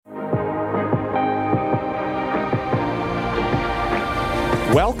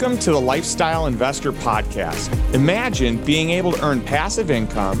Welcome to the Lifestyle Investor Podcast. Imagine being able to earn passive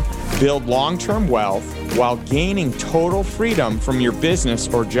income, build long-term wealth, while gaining total freedom from your business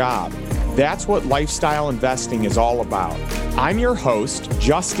or job. That's what lifestyle investing is all about. I'm your host,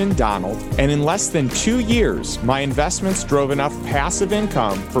 Justin Donald, and in less than 2 years, my investments drove enough passive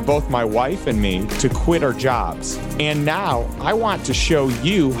income for both my wife and me to quit our jobs. And now I want to show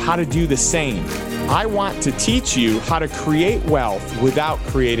you how to do the same. I want to teach you how to create wealth without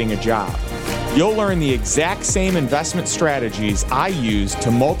creating a job. You'll learn the exact same investment strategies I use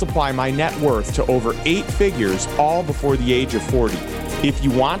to multiply my net worth to over 8 figures, all before the age of 40. If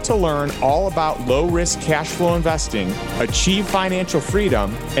you want to learn all about low-risk cash flow investing, achieve financial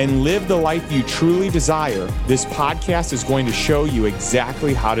freedom, and live the life you truly desire, this podcast is going to show you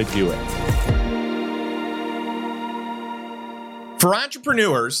exactly how to do it. For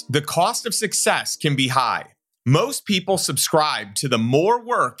entrepreneurs, the cost of success can be high. Most people subscribe to the more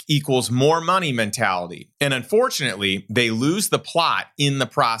work equals more money mentality, and unfortunately, they lose the plot in the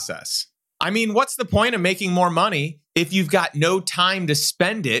process. I mean, what's the point of making more money if you've got no time to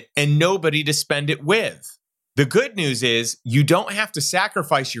spend it and nobody to spend it with? The good news is you don't have to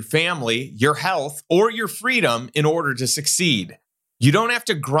sacrifice your family, your health, or your freedom in order to succeed. You don't have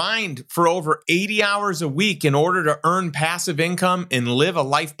to grind for over 80 hours a week in order to earn passive income and live a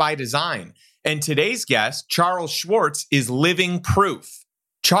life by design. And today's guest, Charles Schwartz, is living proof.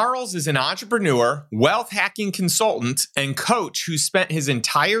 Charles is an entrepreneur, wealth hacking consultant, and coach who spent his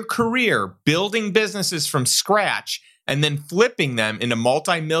entire career building businesses from scratch and then flipping them into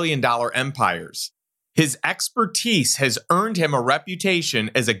multi-million-dollar empires. His expertise has earned him a reputation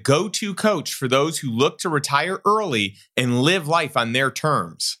as a go-to coach for those who look to retire early and live life on their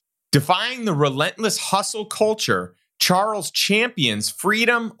terms. Defying the relentless hustle culture, Charles champions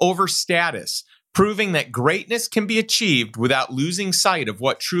freedom over status, proving that greatness can be achieved without losing sight of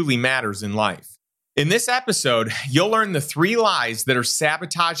what truly matters in life. In this episode, you'll learn the 3 lies that are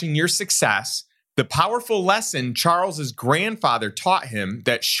sabotaging your success, the powerful lesson Charles's grandfather taught him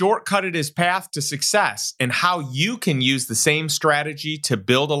that shortcutted his path to success, and how you can use the same strategy to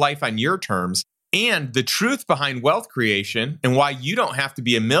build a life on your terms, and the truth behind wealth creation and why you don't have to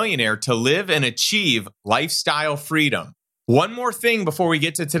be a millionaire to live and achieve lifestyle freedom. One more thing before we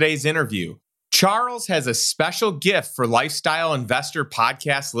get to today's interview. Charles has a special gift for Lifestyle Investor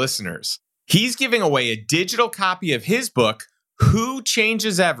Podcast listeners. He's giving away a digital copy of his book, Who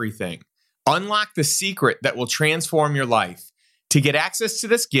Changes Everything? Unlock the secret that will transform your life. To get access to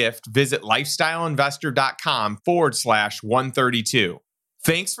this gift, visit lifestyleinvestor.com/132.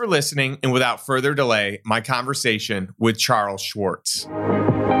 Thanks for listening, and without further delay, my conversation with Charles Schwartz.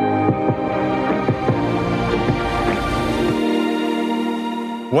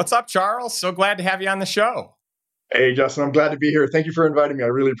 What's up, Charles? So glad to have you on the show. Hey, Justin, I'm glad to be here. Thank you for inviting me. I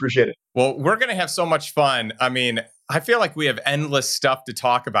really appreciate it. Well, we're going to have so much fun. I mean, I feel like we have endless stuff to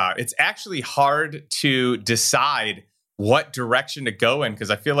talk about. It's actually hard to decide what direction to go in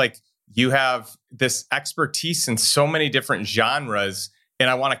because I feel like you have this expertise in so many different genres, and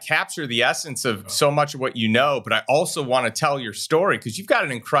I want to capture the essence of so much of what you know, but I also want to tell your story because you've got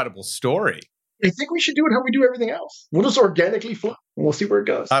an incredible story. I think we should do it how we do everything else. We'll just organically flow, and we'll see where it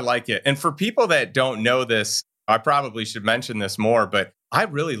goes. I like it. And for people that don't know this, I probably should mention this more, but I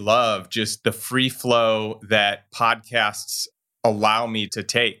really love just the free flow that podcasts allow me to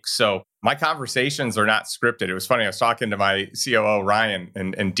take. So my conversations are not scripted. It was funny. I was talking to my COO, Ryan,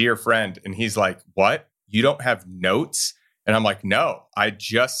 and dear friend, and he's like, "What? You don't have notes?" And I'm like, "No, I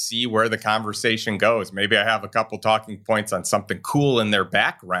just see where the conversation goes. Maybe I have a couple talking points on something cool in their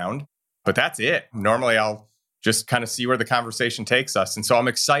background, but that's it. Normally, I'll just kind of see where the conversation takes us." And so I'm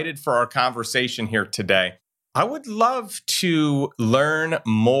excited for our conversation here today. I would love to learn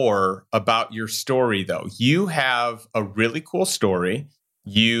more about your story, though. You have a really cool story.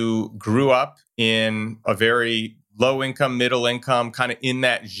 You grew up in a very low income, middle income, kind of in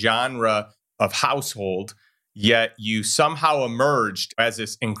that genre of household, yet you somehow emerged as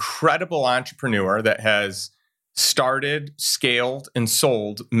this incredible entrepreneur that has started, scaled, and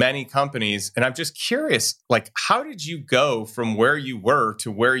sold many companies. And I'm just curious, like, how did you go from where you were to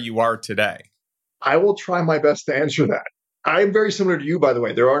where you are today? I will try my best to answer that. I'm very similar to you, by the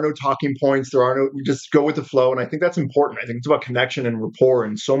way. There are no talking points. We just go with the flow. And I think that's important. I think it's about connection and rapport.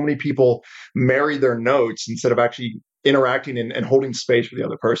 And so many people marry their notes instead of actually interacting and holding space for the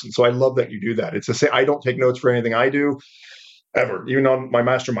other person. So I love that you do that. It's to say, I don't take notes for anything I do ever. Even on my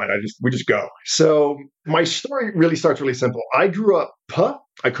mastermind, we just go. So my story really starts really simple. I grew up poor.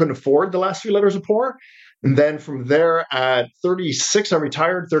 I couldn't afford the last 3 letters of poor. And then from there at 36, I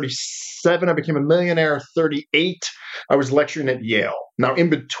retired. 37, I became a millionaire. 38, I was lecturing at Yale. Now, in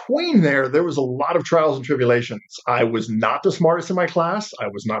between there was a lot of trials and tribulations. I was not the smartest in my class. I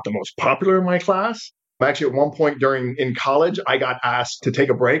was not the most popular in my class. Actually, at one point in college, I got asked to take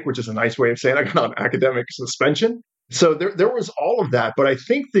a break, which is a nice way of saying I got on academic suspension. So there was all of that. But I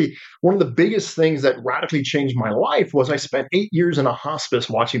think one of the biggest things that radically changed my life was I spent 8 years in a hospice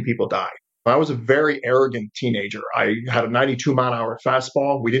watching people die. I was a very arrogant teenager. I had a 92-mile-an-hour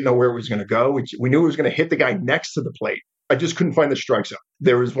fastball. We didn't know where it was going to go. We knew it was going to hit the guy next to the plate. I just couldn't find the strike zone.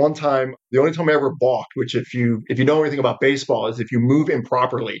 There was one time, the only time I ever balked, which if you know anything about baseball, is if you move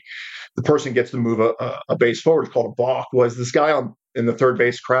improperly, the person gets to move a base forward. It's called a balk. Was this guy in the third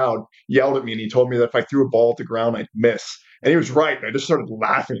base crowd yelled at me, and he told me that if I threw a ball at the ground, I'd miss. And he was right. And I just started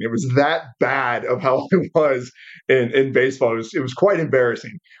laughing. It was that bad of how I was in baseball. It was quite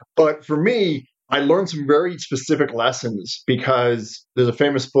embarrassing. But for me, I learned some very specific lessons because there's a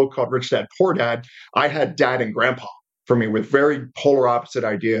famous book called Rich Dad, Poor Dad. I had dad and grandpa for me with very polar opposite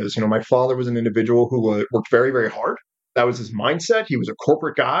ideas. My father was an individual who worked very, very hard. That was his mindset. He was a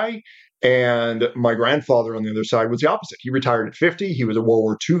corporate guy. And my grandfather on the other side was the opposite. He retired at 50. He was a World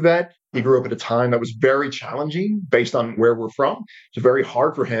War II vet. He grew up at a time that was very challenging based on where we're from. It was very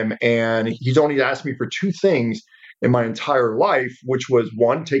hard for him. And he's only asked me for two things in my entire life, which was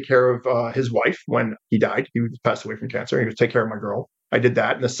one, take care of his wife when he died. He passed away from cancer. He was take care of my girl. I did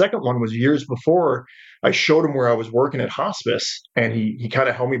that. And the second one was years before. I showed him where I was working at hospice, and he kind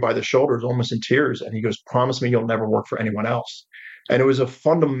of held me by the shoulders, almost in tears. And he goes, promise me you'll never work for anyone else. And it was a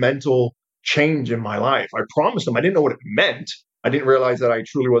fundamental change in my life. I promised him. I didn't know what it meant. I didn't realize that I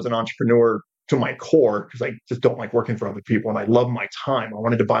truly was an entrepreneur to my core because I just don't like working for other people. And I love my time. I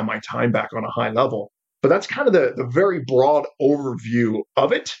wanted to buy my time back on a high level. But that's kind of the very broad overview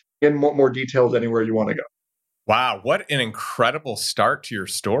of it. In more details anywhere you want to go. Wow, what an incredible start to your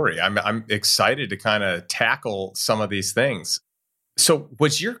story. I'm excited to kind of tackle some of these things. So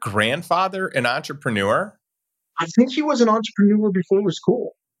was your grandfather an entrepreneur? I think he was an entrepreneur before it was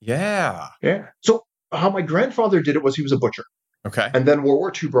cool. Yeah. Yeah. So how my grandfather did it was he was a butcher. Okay. And then World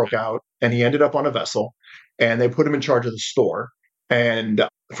War II broke out, and he ended up on a vessel, and they put him in charge of the store. And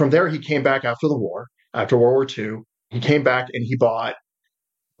from there, he came back after the war, after World War II. He came back and he bought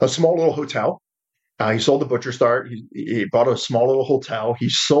a small little hotel. He sold the butcher start. He bought a small little hotel. He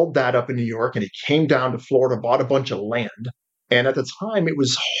sold that up in New York, and he came down to Florida, bought a bunch of land. And at the time, it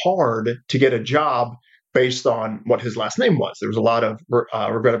was hard to get a job based on what his last name was. There was a lot of,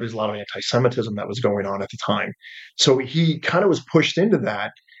 regrettably, a lot of anti-Semitism that was going on at the time. So he kind of was pushed into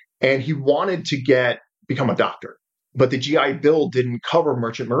that, and he wanted to become a doctor. But the GI Bill didn't cover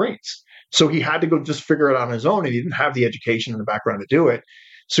merchant marines. So he had to go just figure it out on his own, and he didn't have the education and the background to do it.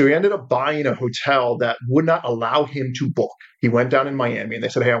 So he ended up buying a hotel that would not allow him to book. He went down in Miami, and they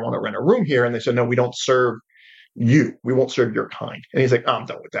said, hey, I want to rent a room here. And they said, no, we don't serve you. We won't serve your kind. And he's like, I'm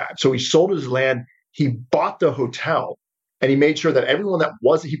done with that. So he sold his land. He bought the hotel, and he made sure that everyone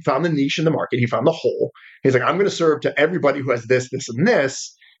he found the niche in the market. He found the hole. He's like, I'm going to serve to everybody who has this, this, and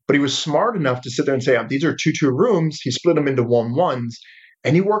this. But he was smart enough to sit there and say, these are two rooms. He split them into ones,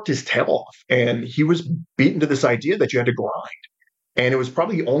 and he worked his tail off. And he was beaten to this idea that you had to grind. And it was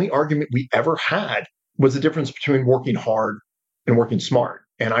probably the only argument we ever had was the difference between working hard and working smart.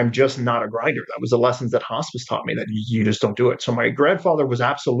 And I'm just not a grinder. That was the lessons that hospice taught me, that you just don't do it. So my grandfather was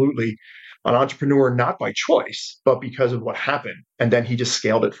absolutely an entrepreneur, not by choice, but because of what happened. And then he just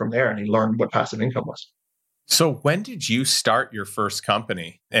scaled it from there, and he learned what passive income was. So when did you start your first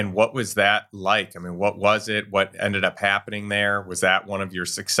company, and what was that like? I mean, what was it? What ended up happening there? Was that one of your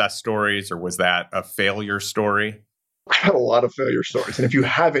success stories, or was that a failure story? I had a lot of failure stories. And if you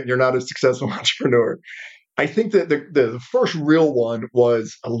haven't, you're not a successful entrepreneur. I think that the first real one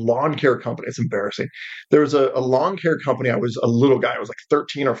was a lawn care company. It's embarrassing. There was a lawn care company. I was a little guy. I was like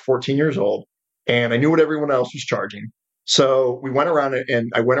 13 or 14 years old, and I knew what everyone else was charging. So we went around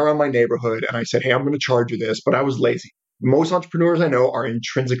and I went around my neighborhood, and I said, hey, I'm going to charge you this, but I was lazy. Most entrepreneurs I know are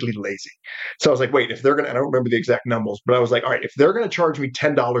intrinsically lazy. So I was like, wait, if they're going to, I don't remember the exact numbers, but I was like, all right, if they're going to charge me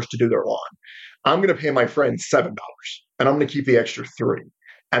 $10 to do their lawn, I'm going to pay my friends $7, and I'm going to keep the extra $3.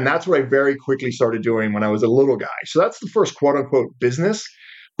 And that's what I very quickly started doing when I was a little guy. So that's the first quote unquote business.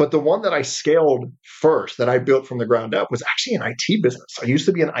 But the one that I scaled first, that I built from the ground up, was actually an IT business. I used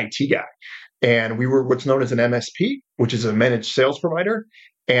to be an IT guy, and we were what's known as an MSP, which is a managed sales provider.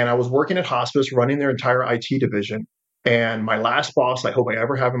 And I was working at hospice, running their entire IT division. And my last boss, I hope I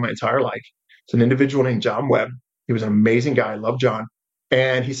ever have in my entire life, is an individual named John Webb. He was an amazing guy. I love John.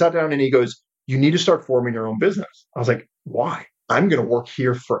 And he sat down and he goes, you need to start forming your own business. I was like, why? I'm going to work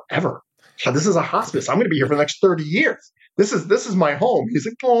here forever. This is a hospice. I'm going to be here for the next 30 years. This is my home. He's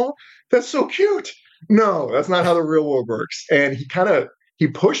like, oh, that's so cute. No, that's not how the real world works. And he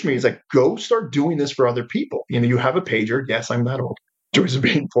pushed me. He's like, go start doing this for other people. You have a pager. Yes, I'm that old. Joyce is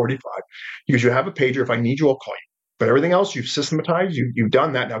being 45. He goes, you have a pager. If I need you, I'll call you. But everything else you've systematized, you've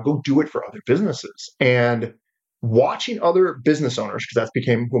done that. Now go do it for other businesses. And watching other business owners, because that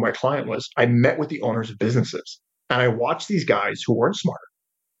became who my client was, I met with the owners of businesses. And I watched these guys who weren't smarter,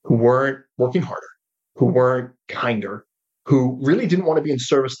 who weren't working harder, who weren't kinder, who really didn't want to be in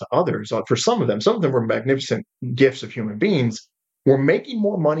service to others. For some of them were magnificent gifts of human beings, were making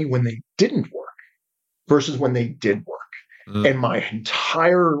more money when they didn't work versus when they did work. And my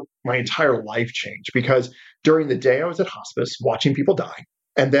entire life changed, because during the day I was at hospice watching people die.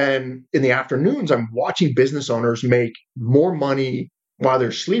 And then in the afternoons, I'm watching business owners make more money while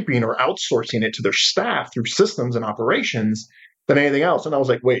they're sleeping or outsourcing it to their staff through systems and operations than anything else. And I was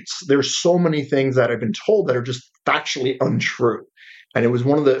like, wait, there's so many things that I've been told that are just factually untrue. And it was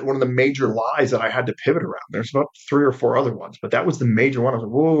one of the major lies that I had to pivot around. There's about 3 or 4 other ones, but that was the major one. I was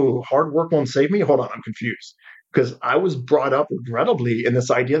like, whoa, hard work won't save me? Hold on, I'm confused. Because I was brought up regrettably in this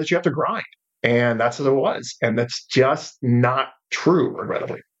idea that you have to grind. And that's what it was. And that's just not true,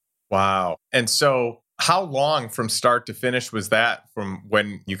 regrettably. Wow. And so how long from start to finish was that, from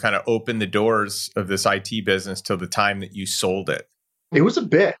when you kind of opened the doors of this IT business till the time that you sold it? It was a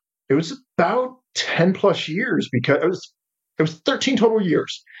bit. It was about 10 plus years, because it was 13 total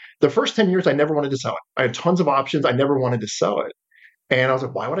years. The first 10 years, I never wanted to sell it. I had tons of options. I never wanted to sell it. And I was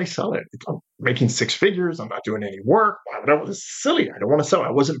like, why would I sell it? I'm making 6 figures. I'm not doing any work. Why would I? This is silly. I don't want to sell it.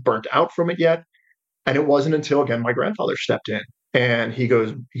 I wasn't burnt out from it yet. And it wasn't until, again, my grandfather stepped in, and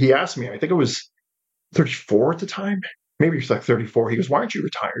he asked me, I think it was 34 at the time. Maybe he was like 34. He goes, why aren't you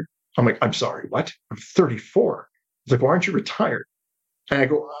retired? I'm like, I'm sorry, what? I'm 34. He's like, why aren't you retired? And I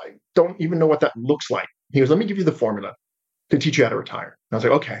go, I don't even know what that looks like. He goes, let me give you the formula to teach you how to retire. And I was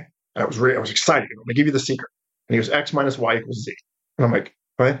like, okay. And I was excited. Let me give you the secret. And he goes, X minus Y equals Z. And I'm like,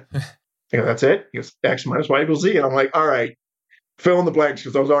 what? I go, that's it? He goes, X minus Y equals Z. And I'm like, all right, fill in the blanks,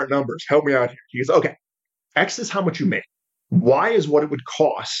 because those aren't numbers. Help me out here. He goes, okay, X is how much you make. Y is what it would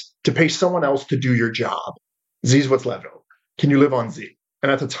cost to pay someone else to do your job. Z is what's left over. Can you live on Z?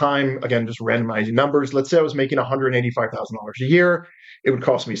 And at the time, again, just randomizing numbers, let's say I was making $185,000 a year. It would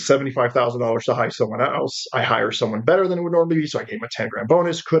cost me $75,000 to hire someone else. I hire someone better than it would normally be, so I gave him a 10 grand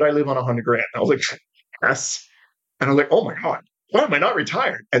bonus. Could I live on 100 grand? And I was like, yes. And I was like, oh my God, why am I not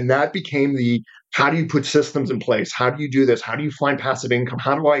retired? And that became how do you put systems in place? How do you do this? How do you find passive income?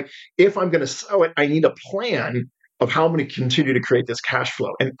 How do if I'm going to sell it, I need a plan of how I'm going to continue to create this cash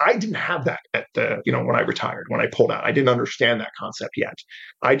flow. And I didn't have that when I retired, when I pulled out. I didn't understand that concept yet.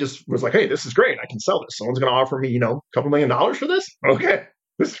 I just was like, hey, this is great. I can sell this. Someone's going to offer me, a couple $1 million for this. Okay.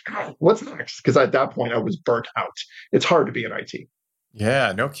 What's next? Because at that point I was burnt out. It's hard to be in IT.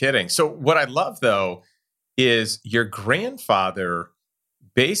 Yeah, no kidding. So what I love though is your grandfather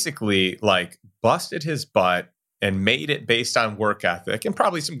basically busted his butt and made it based on work ethic, and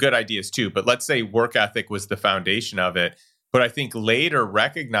probably some good ideas too. But let's say work ethic was the foundation of it. But I think later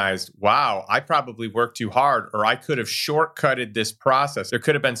recognized, wow, I probably worked too hard, or I could have shortcutted this process. There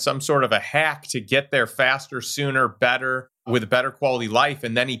could have been some sort of a hack to get there faster, sooner, better, with a better quality life.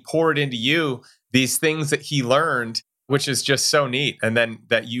 And then he poured into you these things that he learned, which is just so neat. And then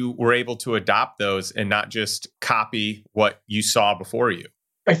that you were able to adopt those and not just copy what you saw before you.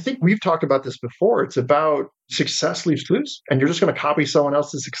 I think we've talked about this before. It's about success leaves clues, and you're just going to copy someone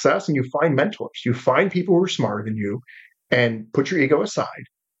else's success, and you find mentors. You find people who are smarter than you, and put your ego aside.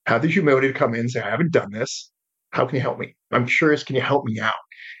 Have the humility to come in and say, I haven't done this. How can you help me? I'm curious. Can you help me out?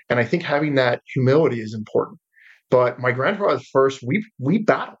 And I think having that humility is important. But my grandfather first, we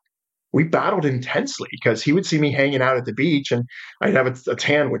battled. We battled intensely, because he would see me hanging out at the beach, and I'd have a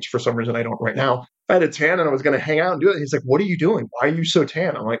tan, which for some reason I don't right now. I had a tan and I was going to hang out and do it. He's like, what are you doing? Why are you so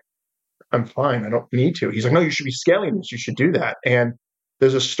tan? I'm like, I'm fine. I don't need to. He's like, no, you should be scaling this. You should do that. And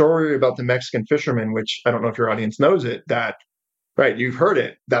there's a story about the Mexican fisherman, which I don't know if your audience knows it, that, right, you've heard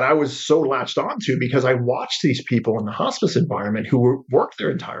it, that I was so latched onto because I watched these people in the hospice environment who worked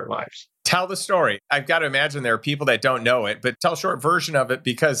their entire lives. Tell the story. I've got to imagine there are people that don't know it, but tell a short version of it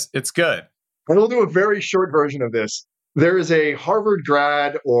because it's good. And we'll do a very short version of this. There is a Harvard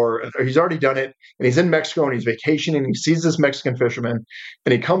grad, or he's already done it, and he's in Mexico and he's vacationing, and he sees this Mexican fisherman,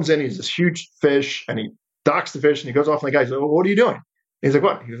 and he comes in, he's this huge fish, and he docks the fish, and he goes off, and the guy's like, well, what are you doing? And he's like,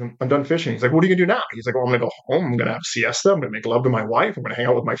 what? He goes, I'm done fishing. He's like, what are you going to do now? He's like, well, I'm going to go home. I'm going to have a siesta. I'm going to make love to my wife. I'm going to hang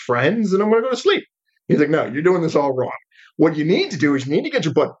out with my friends, and I'm going to go to sleep. He's like, no, you're doing this all wrong. What you need to do is you need to get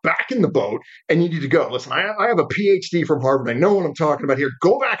your butt back in the boat and you need to go. Listen, I have a PhD from Harvard. I know what I'm talking about here.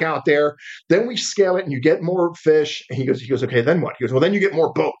 Go back out there. Then we scale it and you get more fish. And he goes, okay, then what? He goes, well, then you get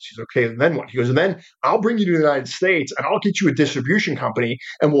more boats. He's okay, and then what? He goes, and then I'll bring you to the United States and I'll get you a distribution company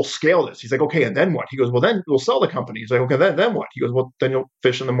and we'll scale this. He's like, okay, and then what? He goes, well, then we'll sell the company. He's like, okay, then what? He goes, well, then you'll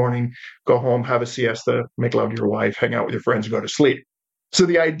fish in the morning, go home, have a siesta, make love to your wife, hang out with your friends, and go to sleep. So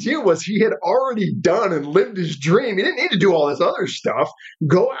the idea was he had already done and lived his dream. He didn't need to do all this other stuff.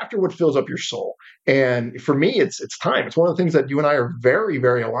 Go after what fills up your soul. And for me, it's time. It's one of the things that you and I are very,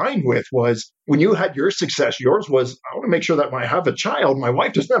 very aligned with was when you had your success, yours was, I want to make sure that when I have a child, my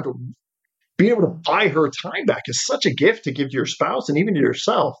wife doesn't have to be able to buy her time back. It's such a gift to give to your spouse and even to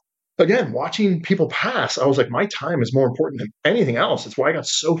yourself. Again, watching people pass, I was like, my time is more important than anything else. It's why I got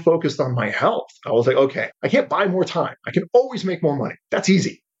so focused on my health. I was like, okay, I can't buy more time. I can always make more money. That's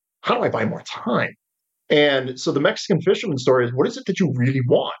easy. How do I buy more time? And so the Mexican fisherman story is, what is it that you really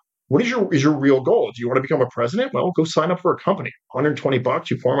want? What is your real goal? Do you want to become a president? Well, go sign up for a company. $120,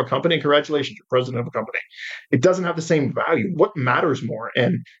 you form a company, and congratulations, you're president of a company. It doesn't have the same value. What matters more?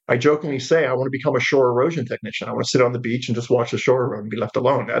 And I jokingly say, I want to become a shore erosion technician. I want to sit on the beach and just watch the shore erode and be left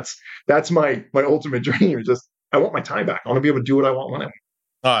alone. That's my ultimate dream. I want my time back. I want to be able to do what I want when I want.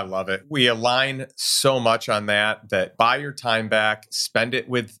 Oh, I love it. We align so much on that buy your time back, spend it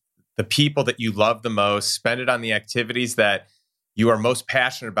with the people that you love the most, spend it on the activities that you are most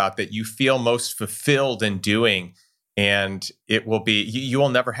passionate about, that you feel most fulfilled in doing. And it will be, you will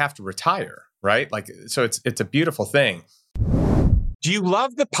never have to retire, right? So it's a beautiful thing. Do you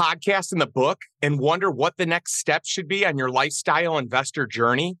love the podcast and the book and wonder what the next step should be on your lifestyle investor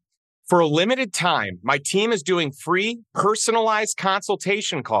journey? For a limited time, my team is doing free, personalized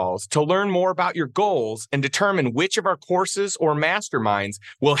consultation calls to learn more about your goals and determine which of our courses or masterminds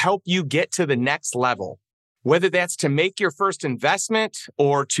will help you get to the next level. Whether that's to make your first investment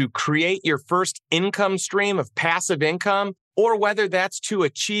or to create your first income stream of passive income, or whether that's to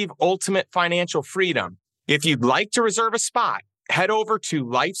achieve ultimate financial freedom. If you'd like to reserve a spot, head over to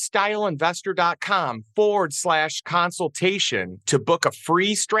lifestyleinvestor.com/consultation to book a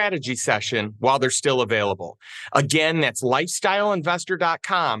free strategy session while they're still available. Again, that's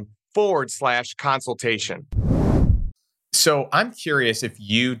lifestyleinvestor.com/consultation. So I'm curious if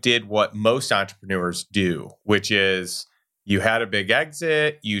you did what most entrepreneurs do, which is you had a big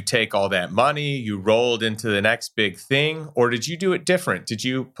exit, you take all that money, you rolled into the next big thing, or did you do it different? Did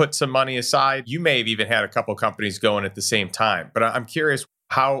you put some money aside? You may have even had a couple companies going at the same time, but I'm curious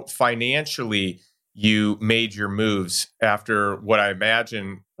how financially you made your moves after what I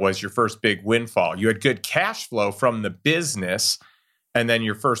imagine was your first big windfall. You had good cash flow from the business, and then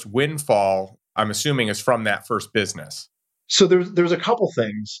your first windfall, I'm assuming, is from that first business. So there's a couple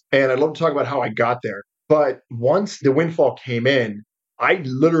things, and I'd love to talk about how I got there. But once the windfall came in, I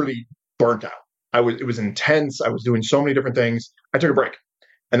literally burnt out. It was intense. I was doing so many different things. I took a break.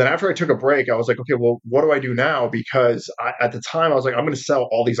 And then after I took a break, I was like, okay, well, what do I do now? Because at the time I was like, I'm going to sell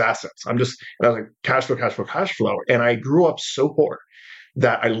all these assets. And I was like, cash flow, cash flow, cash flow. And I grew up so poor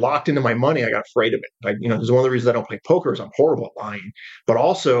that I locked into my money. I got afraid of it. This is one of the reasons I don't play poker is I'm horrible at lying. But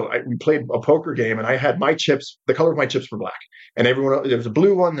also we played a poker game and I had my chips, the color of my chips were black. And everyone else, there was a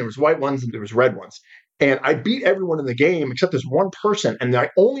blue one, there was white ones, and there was red ones. And I beat everyone in the game except this one person. And my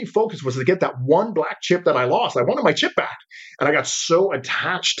only focus was to get that one black chip that I lost. I wanted my chip back. And I got so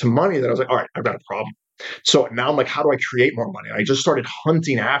attached to money that I was like, all right, I've got a problem. So now I'm like, how do I create more money? I just started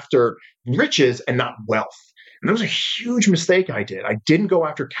hunting after riches and not wealth. And that was a huge mistake I did. I didn't go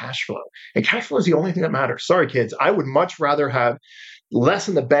after cash flow. And cash flow is the only thing that matters. Sorry, kids. I would much rather have less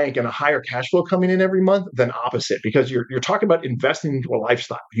in the bank and a higher cash flow coming in every month than opposite, because you're talking about investing into a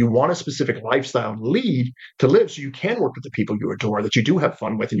lifestyle. You want a specific lifestyle to live so you can work with the people you adore, that you do have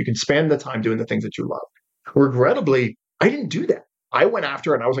fun with, and you can spend the time doing the things that you love. Regrettably, I didn't do that. I went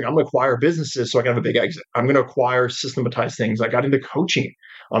after it and I was like, I'm going to acquire businesses so I can have a big exit. I'm going to acquire systematized things. I got into coaching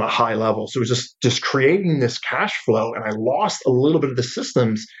on a high level. So it was just creating this cash flow. And I lost a little bit of the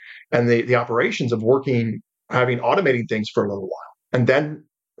systems and the operations of automating things for a little while. And then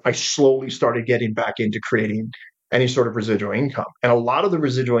I slowly started getting back into creating any sort of residual income. And a lot of the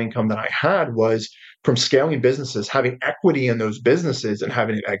residual income that I had was from scaling businesses, having equity in those businesses and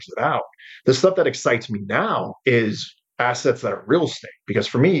having it exit out. The stuff that excites me now is assets that are real estate, because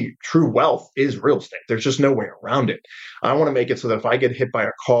for me, true wealth is real estate. There's just no way around it. I want to make it so that if I get hit by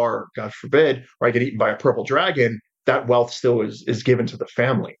a car, God forbid, or I get eaten by a purple dragon, that wealth still is given to the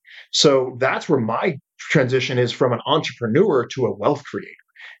family. So that's where my transition is, from an entrepreneur to a wealth creator.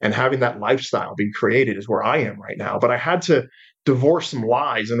 And having that lifestyle being created is where I am right now. But I had to divorce some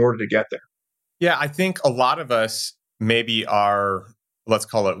lies in order to get there. Yeah, I think a lot of us maybe are, let's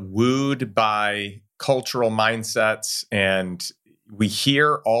call it, wooed by cultural mindsets, and we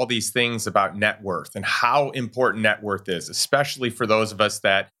hear all these things about net worth and how important net worth is, especially for those of us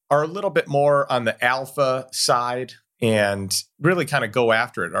that are a little bit more on the alpha side and really kind of go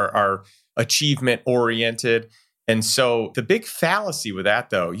after it, are achievement oriented. And so the big fallacy with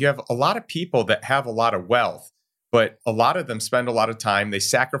that, though, you have a lot of people that have a lot of wealth, but a lot of them spend a lot of time. They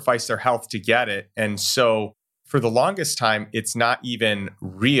sacrifice their health to get it. And so for the longest time, it's not even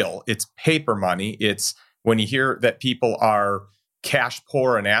real. It's paper money. It's when you hear that people are cash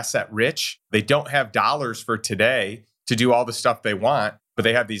poor and asset rich, they don't have dollars for today to do all the stuff they want, but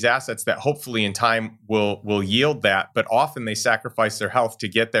they have these assets that hopefully in time will yield that. But often they sacrifice their health to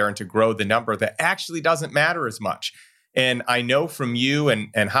get there and to grow the number that actually doesn't matter as much. And I know from you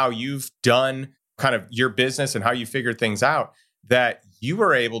and how you've done kind of your business and how you figured things out, that you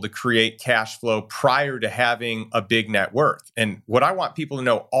were able to create cash flow prior to having a big net worth. And what I want people to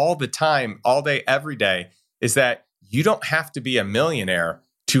know all the time, all day, every day, is that you don't have to be a millionaire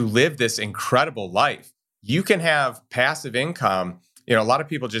to live this incredible life. You can have passive income. You know, a lot of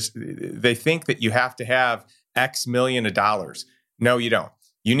people they think that you have to have X million of dollars. No, you don't.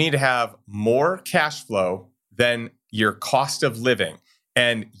 You need to have more cash flow than your cost of living.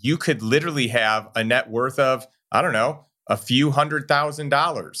 And you could literally have a net worth of, I don't know, a few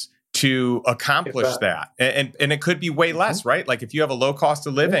 $100,000 to accomplish that. And it could be way less, right? Like if you have a low cost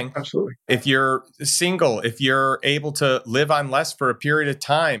of living, yeah, absolutely. If you're single, if you're able to live on less for a period of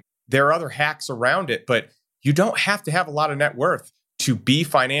time, there are other hacks around it, but you don't have to have a lot of net worth to be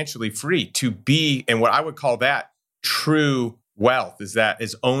financially free, to be, and what I would call that true wealth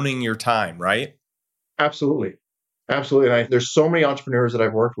is owning your time, right? Absolutely. Absolutely. And there's so many entrepreneurs that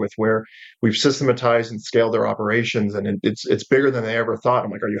I've worked with where we've systematized and scaled their operations, and it's bigger than they ever thought.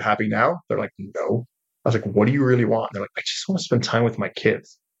 I'm like, are you happy now? They're like, no. I was like, what do you really want? And they're like, I just want to spend time with my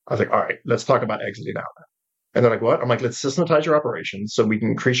kids. I was like, all right, let's talk about exiting out. And they're like, what? I'm like, let's systematize your operations so we can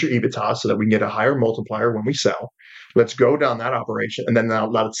increase your EBITDA so that we can get a higher multiplier when we sell. Let's go down that operation and then now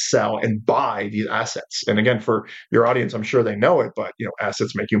let's sell and buy these assets. And again, for your audience, I'm sure they know it, but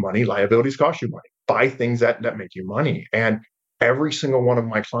assets make you money, liabilities cost you money. Buy things that make you money. And every single one of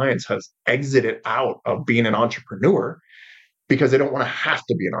my clients has exited out of being an entrepreneur because they don't want to have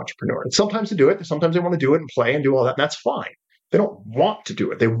to be an entrepreneur. And sometimes they do it. Sometimes they want to do it and play and do all that. And that's fine. They don't want to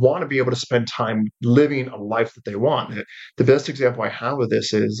do it. They want to be able to spend time living a life that they want. The best example I have of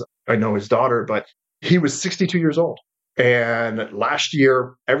this is, I know his daughter, but he was 62 years old. And last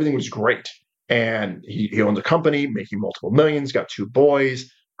year, everything was great. And he owns a company, making multiple millions, got 2 boys,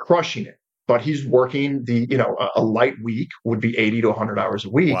 crushing it. But he's working a light week would be 80 to 100 hours a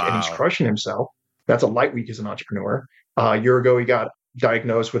week. Wow. And he's crushing himself. That's a light week as an entrepreneur. A year ago, he got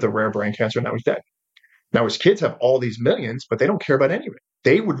diagnosed with a rare brain cancer, and now he's dead. Now, his kids have all these millions, but they don't care about any of it.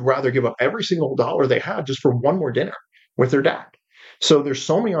 They would rather give up every single dollar they had just for one more dinner with their dad. So there's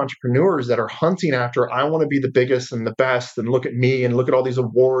so many entrepreneurs that are hunting after, I want to be the biggest and the best, and look at me and look at all these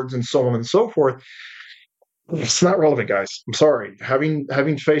awards and so on and so forth. It's not relevant, guys. I'm sorry.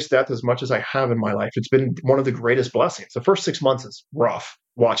 Having faced death as much as I have in my life, it's been one of the greatest blessings. The first 6 months is rough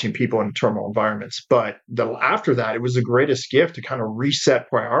watching people in terminal environments. But after that, it was the greatest gift to kind of reset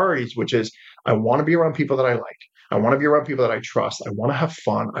priorities, which is I want to be around people that I like. I want to be around people that I trust. I want to have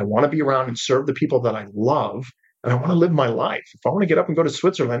fun. I want to be around and serve the people that I love. And I want to live my life. If I want to get up and go to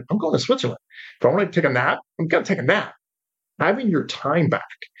Switzerland, I'm going to Switzerland. If I want to take a nap, I'm going to take a nap. Having your time back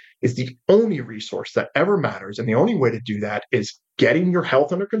is the only resource that ever matters. And the only way to do that is getting your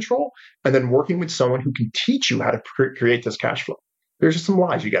health under control and then working with someone who can teach you how to create this cash flow. There's just some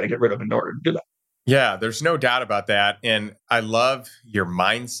lies you got to get rid of in order to do that. Yeah, there's no doubt about that. And I love your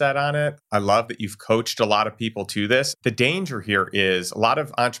mindset on it. I love that you've coached a lot of people to this. The danger here is a lot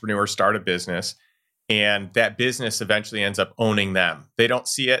of entrepreneurs start a business and that business eventually ends up owning them. They don't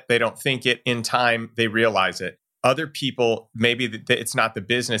see it. They don't think it. In time, they realize it. Other people, maybe it's not the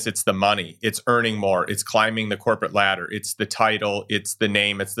business, it's the money. It's earning more. It's climbing the corporate ladder. It's the title. It's the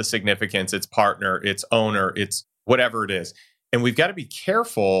name. It's the significance. It's partner. It's owner. It's whatever it is. And we've got to be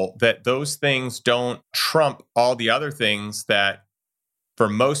careful that those things don't trump all the other things that for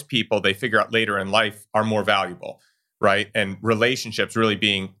most people, they figure out later in life are more valuable, right? And relationships really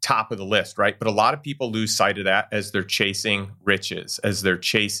being top of the list, right? But a lot of people lose sight of that as they're chasing riches, as they're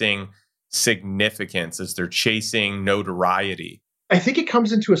chasing significance, as they're chasing notoriety. I think it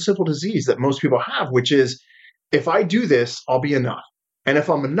comes into a simple disease that most people have, which is if I do this, I'll be enough. And if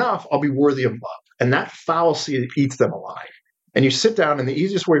I'm enough, I'll be worthy of love. And that fallacy eats them alive. And you sit down, and the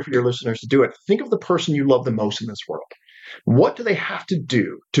easiest way for your listeners to do it, think of the person you love the most in this world. What do they have to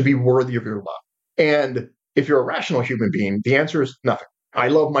do to be worthy of your love? And if you're a rational human being, the answer is nothing. I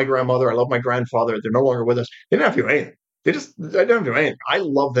love my grandmother. I love my grandfather. They're no longer with us. They didn't have to do anything. They didn't have to do anything. I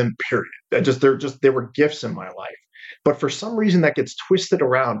love them, period. They were gifts in my life. But for some reason that gets twisted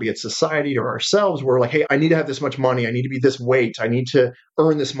around, be it society or ourselves, we're like, hey, I need to have this much money. I need to be this weight. I need to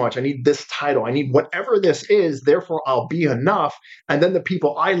earn this much. I need this title. I need whatever this is. Therefore, I'll be enough. And then the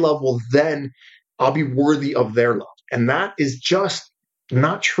people I love I'll be worthy of their love. And that is just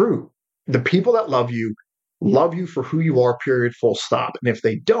not true. The people that love you for who you are, period, full stop. And if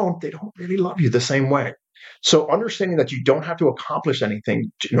they don't really love you the same way. So understanding that you don't have to accomplish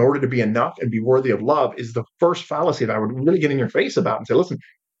anything in order to be enough and be worthy of love is the first fallacy that I would really get in your face about and say, listen,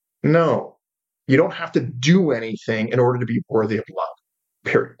 no, you don't have to do anything in order to be worthy of love,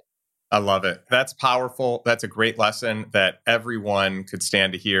 period. I love it. That's powerful. That's a great lesson that everyone could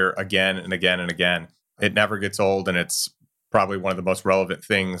stand to hear again and again and again. It never gets old, and it's probably one of the most relevant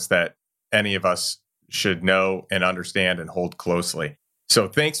things that any of us should know and understand and hold closely. So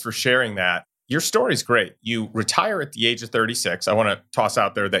thanks for sharing that. Your story's great. You retire at the age of 36. I want to toss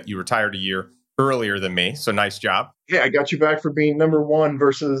out there that you retired a year earlier than me. So nice job. Yeah, I got you back for being number one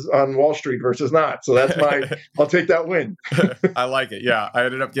versus on Wall Street versus not. So that's I'll take that win. I like it. Yeah, I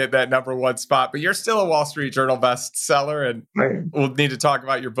ended up getting that number one spot, but you're still a Wall Street Journal bestseller, and we'll need to talk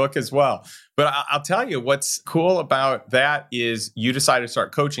about your book as well. But I'll tell you what's cool about that is you decided to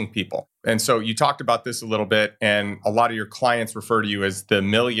start coaching people. And so you talked about this a little bit, and a lot of your clients refer to you as the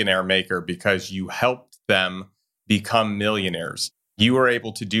millionaire maker because you helped them become millionaires. You were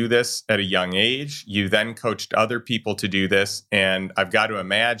able to do this at a young age. You then coached other people to do this. And I've got to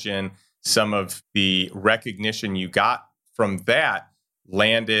imagine some of the recognition you got from that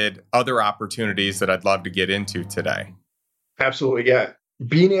landed other opportunities that I'd love to get into today. Absolutely. Yeah.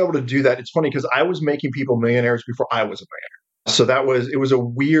 Being able to do that, it's funny because I was making people millionaires before I was a millionaire. So it was a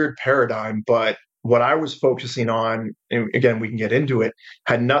weird paradigm, but what I was focusing on, and again, we can get into it,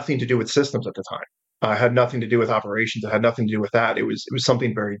 had nothing to do with systems at the time. Had nothing to do with operations. It had nothing to do with that. It was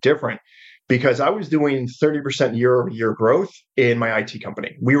something very different because I was doing 30% year-over-year growth in my IT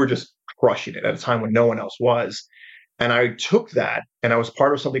company. We were just crushing it at a time when no one else was. And I took that and I was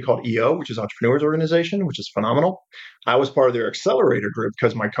part of something called EO, which is Entrepreneurs Organization, which is phenomenal. I was part of their accelerator group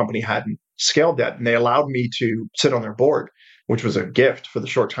because my company hadn't scaled yet. And they allowed me to sit on their board, which was a gift for the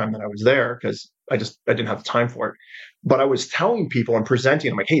short time that I was there because I didn't have the time for it. But I was telling people and presenting,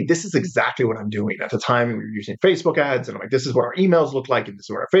 I'm like, hey, this is exactly what I'm doing. At the time, we were using Facebook ads. And I'm like, this is what our emails look like. And this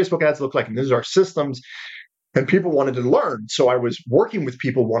is what our Facebook ads look like. And this is our systems. And people wanted to learn. So I was working with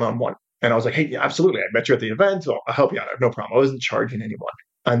people one-on-one. And I was like, hey, yeah, absolutely. I met you at the event. So I'll help you out. I have no problem. I wasn't charging anyone.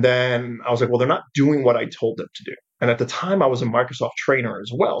 And then I was like, well, they're not doing what I told them to do. And at the time, I was a Microsoft trainer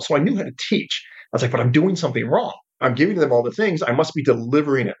as well. So I knew how to teach. I was like, but I'm doing something wrong. I'm giving them all the things. I must be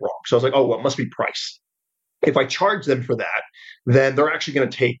delivering it wrong. So I was like, oh, well, it must be price. If I charge them for that, then they're actually going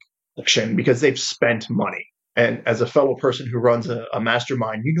to take action because they've spent money. And as a fellow person who runs a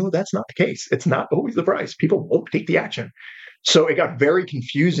mastermind, you know that's not the case. It's not always the price. People won't take the action. So it got very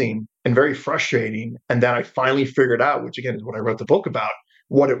confusing and very frustrating. And then I finally figured out, which again is what I wrote the book about,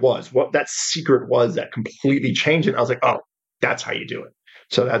 what it was, what that secret was that completely changed it. I was like, oh, that's how you do it.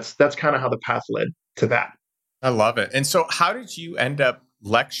 So that's kind of how the path led to that. I love it. And so how did you end up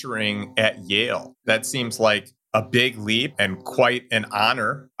lecturing at Yale? That seems like a big leap and quite an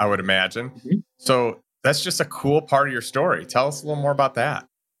honor, I would imagine. Mm-hmm. So that's just a cool part of your story. Tell us a little more about that.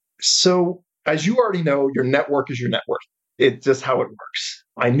 So as you already know, your network is your net worth. It's just how it works.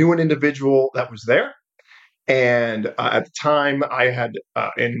 I knew an individual that was there. And at the time I had,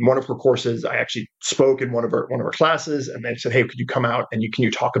 in one of her courses, I actually spoke in one of her classes, and they said, hey, could you come out and can you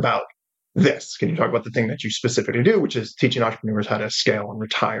talk about this? Can you talk about the thing that you specifically do, which is teaching entrepreneurs how to scale and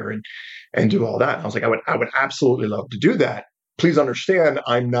retire and do all that? And I was like, I would absolutely love to do that. Please understand,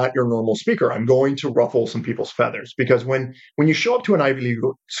 I'm not your normal speaker. I'm going to ruffle some people's feathers because when you show up to an Ivy League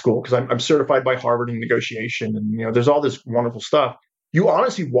school, because I'm certified by Harvard in negotiation, and there's all this wonderful stuff. You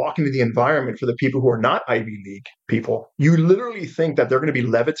honestly walk into the environment for the people who are not Ivy League people. You literally think that they're going to be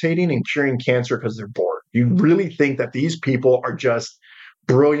levitating and curing cancer because they're bored. You really think that these people are just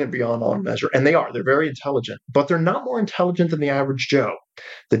brilliant beyond all measure. And they are. They're very intelligent, but they're not more intelligent than the average Joe.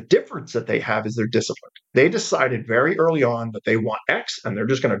 The difference that they have is their discipline. They decided very early on that they want X and they're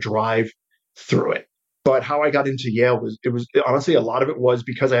just going to drive through it. But how I got into Yale was honestly, a lot of it was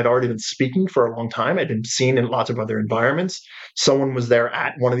because I had already been speaking for a long time. I'd been seen in lots of other environments. Someone was there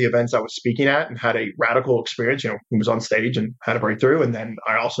at one of the events I was speaking at and had a radical experience, who was on stage and had a breakthrough. And then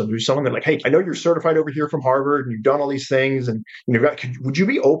I also knew someone that like, hey, I know you're certified over here from Harvard and you've done all these things. And would you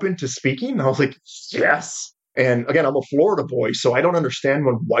be open to speaking? And I was like, yes. And again, I'm a Florida boy, so I don't understand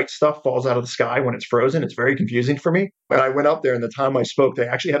when white stuff falls out of the sky when it's frozen. It's very confusing for me. And I went up there, and the time I spoke, they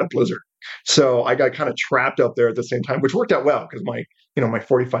actually had a blizzard. So I got kind of trapped up there at the same time, which worked out well because my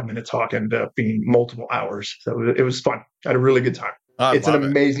 45-minute talk ended up being multiple hours. So it was fun. I had a really good time. It's an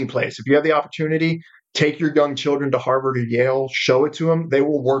amazing place. If you have the opportunity, take your young children to Harvard or Yale, show it to them. They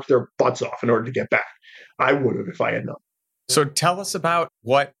will work their butts off in order to get back. I would have if I had known. So tell us about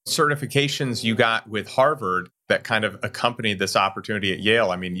what certifications you got with Harvard that kind of accompanied this opportunity at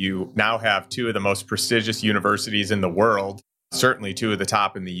Yale. I mean, you now have two of the most prestigious universities in the world, certainly two of the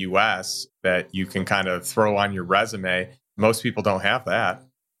top in the US that you can kind of throw on your resume. Most people don't have that.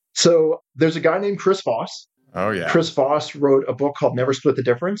 So there's a guy named Chris Voss. Oh, yeah. Chris Voss wrote a book called Never Split the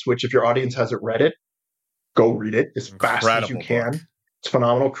Difference, which if your audience hasn't read it, go read it as fast as you can. Book. It's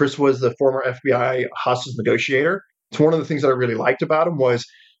phenomenal. Chris was the former FBI hostage negotiator. It's one of the things that I really liked about him was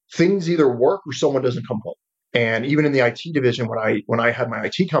things either work or someone doesn't come home. And even in the IT division, when I had my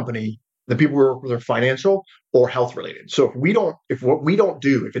IT company, the people we work with are financial or health related. So if what we don't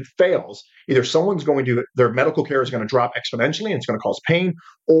do, if it fails, either their medical care is going to drop exponentially and it's going to cause pain,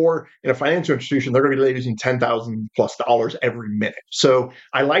 or in a financial institution, they're going to be losing $10,000+ every minute. So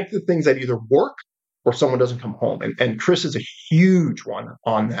I like the things that either work or someone doesn't come home. And Chris is a huge one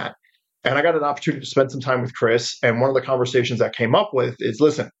on that. And I got an opportunity to spend some time with Chris. And one of the conversations that came up with is,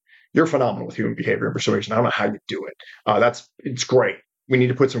 listen, you're phenomenal with human behavior and persuasion. I don't know how you do it. It's great. We need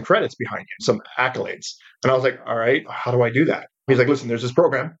to put some credits behind you, some accolades. And I was like, all right, how do I do that? He's like, listen, there's this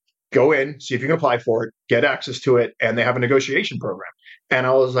program. Go in, see if you can apply for it, get access to it. And they have a negotiation program. And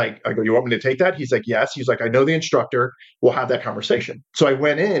I go, you want me to take that? He's like, yes. He's like, I know the instructor. We'll have that conversation. So I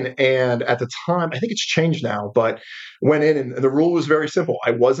went in, and at the time, I think it's changed now, but went in, and the rule was very simple.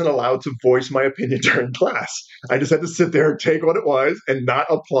 I wasn't allowed to voice my opinion during class. I just had to sit there and take what it was and not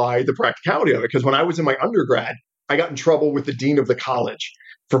apply the practicality of it. Because when I was in my undergrad, I got in trouble with the dean of the college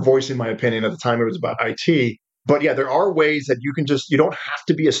for voicing my opinion. At the time, it was about IT. But yeah, there are ways that you don't have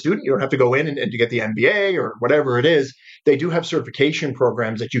to be a student. You don't have to go in and to get the MBA or whatever it is. They do have certification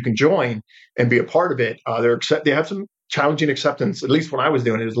programs that you can join and be a part of it. They have some challenging acceptance. At least when I was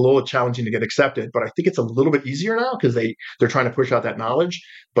doing it, it was a little challenging to get accepted. But I think it's a little bit easier now because they're trying to push out that knowledge.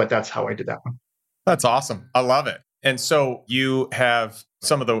 But that's how I did that one. That's awesome. I love it. And so you have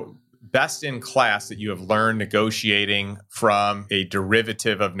some of the best in class that you have learned negotiating from a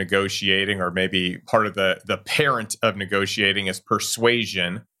derivative of negotiating, or maybe part of the parent of negotiating is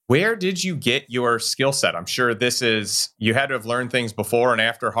persuasion. Where did you get your skill set? I'm sure you had to have learned things before and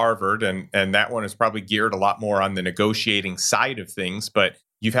after Harvard, and that one is probably geared a lot more on the negotiating side of things, but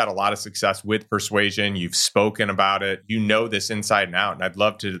you've had a lot of success with persuasion. You've spoken about it. You know this inside and out, and I'd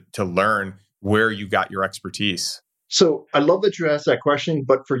love to learn where you got your expertise. So I love that you asked that question,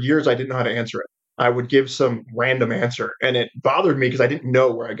 but for years I didn't know how to answer it. I would give some random answer, and it bothered me because I didn't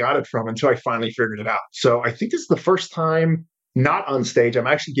know where I got it from until I finally figured it out. So I think this is the first time, not on stage, I'm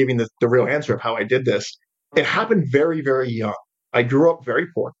actually giving the real answer of how I did this. It happened very, very young. I grew up very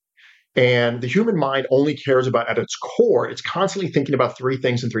poor, and the human mind only cares about, at its core, it's constantly thinking about three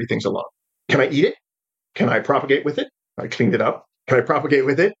things and three things alone. Can I eat it? Can I propagate with it? I cleaned it up. Can I propagate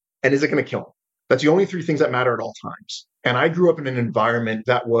with it? And is it going to kill me? That's the only three things that matter at all times. And I grew up in an environment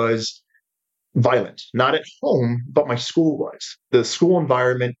that was violent, not at home, but my school was. The school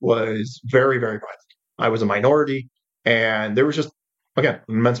environment was very, very violent. I was a minority, and there was just, again,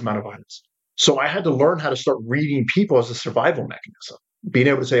 an immense amount of violence. So I had to learn how to start reading people as a survival mechanism, being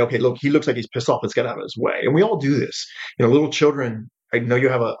able to say, okay, look, he looks like he's pissed off. Let's get out of his way. And we all do this. Little children, I know you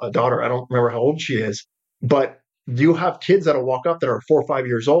have a daughter. I don't remember how old she is, but you have kids that'll walk up that are 4 or 5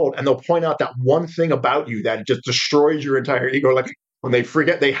 years old, and they'll point out that one thing about you that just destroys your entire ego. Like when they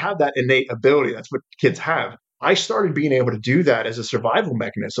forget, they have that innate ability. That's what kids have. I started being able to do that as a survival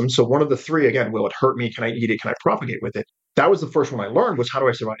mechanism. So one of the three, again, will it hurt me? Can I eat it? Can I propagate with it? That was the first one I learned, was how do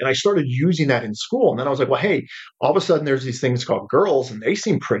I survive? And I started using that in school. And then I was like, well, hey, all of a sudden there's these things called girls, and they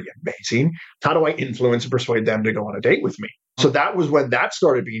seem pretty amazing. How do I influence and persuade them to go on a date with me? So that was when that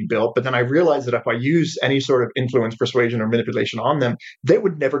started being built. But then I realized that if I use any sort of influence, persuasion, or manipulation on them, they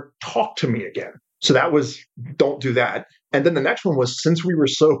would never talk to me again. So that was, don't do that. And then the next one was, since we were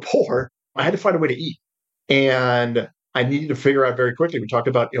so poor, I had to find a way to eat. And I needed to figure out very quickly. We talked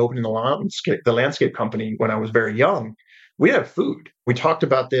about opening the landscape company when I was very young. We had food. We talked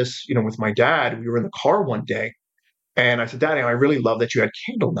about this, with my dad. We were in the car one day, and I said, Daddy, I really love that you had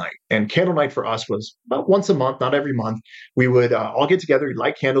candle night. And candle night for us was about once a month, not every month. We would all get together, we'd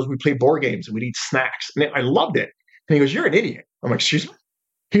light candles, we'd play board games, and we'd eat snacks. And I loved it. And he goes, you're an idiot. I'm like, excuse me?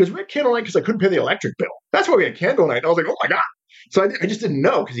 He goes, we had candle night because I couldn't pay the electric bill. That's why we had candle night. And I was like, oh my God. So I just didn't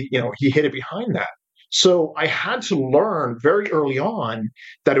know, because he hid it behind that. So I had to learn very early on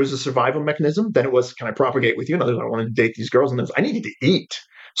that it was a survival mechanism. Then it was, can I propagate with you? And others, I wanted to date these girls. And there's, I needed to eat.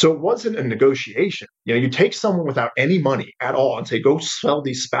 So it wasn't a negotiation. You take someone without any money at all and say, go sell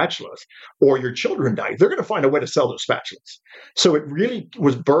these spatulas, or your children die. They're going to find a way to sell those spatulas. So it really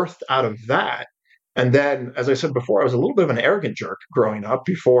was birthed out of that. And then, as I said before, I was a little bit of an arrogant jerk growing up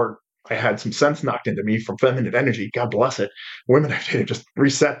before I had some sense knocked into me from feminine energy. God bless it. Women I've dated just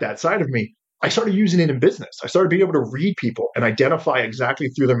reset that side of me. I started using it in business. I started being able to read people and identify exactly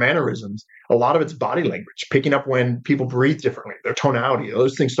through their mannerisms. A lot of it's body language, picking up when people breathe differently, their tonality.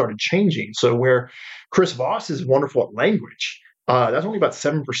 Those things started changing. So where Chris Voss is wonderful at language, that's only about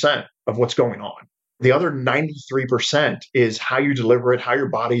 7% of what's going on. The other 93% is how you deliver it, how your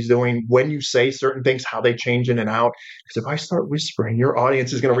body's doing, when you say certain things, how they change in and out. Because if I start whispering, your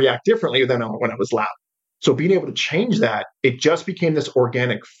audience is going to react differently than when I was loud. So being able to change that, it just became this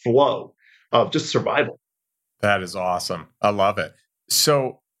organic flow of just survival. That is awesome. I love it.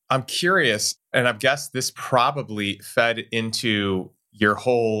 So I'm curious, and I guess this probably fed into your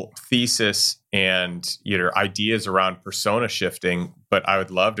whole thesis and your ideas around persona shifting, but I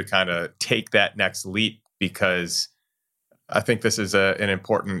would love to kind of take that next leap because I think this is an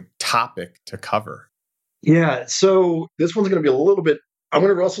important topic to cover. Yeah. So this one's going to be a little bit, I'm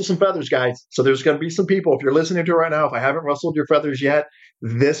going to rustle some feathers, guys. So there's going to be some people, if you're listening to it right now, if I haven't rustled your feathers yet,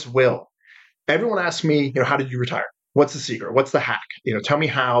 this will. Everyone asks me, how did you retire? What's the secret? What's the hack? Tell me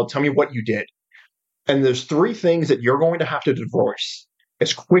how, tell me what you did. And there's 3 things that you're going to have to divorce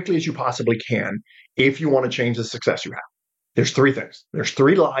as quickly as you possibly can if you want to change the success you have. There's 3 things. There's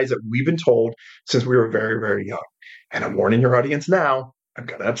 3 lies that we've been told since we were very, very young. And I'm warning your audience now, I'm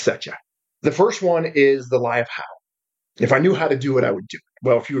going to upset you. The first one is the lie of how. If I knew how to do it, I would do it.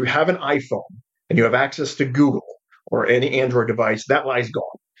 Well, if you have an iPhone and you have access to Google or any Android device, that lie's gone.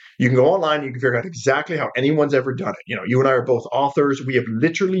 You can go online, you can figure out exactly how anyone's ever done it. You and I are both authors. We have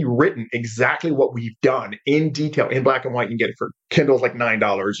literally written exactly what we've done in detail, in black and white. You can get it for Kindle's like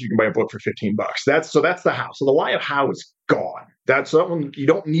 $9. You can buy a book for $15. That's the how. So the lie of how is gone. That's that one. You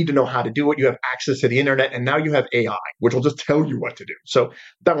don't need to know how to do it. You have access to the internet, and now you have AI, which will just tell you what to do. So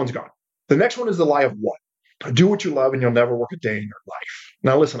that one's gone. The next one is the lie of what? Do what you love and you'll never work a day in your life.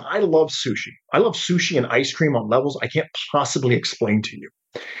 Now, listen, I love sushi. I love sushi and ice cream on levels I can't possibly explain to you.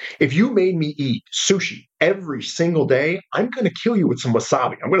 If you made me eat sushi every single day, I'm going to kill you with some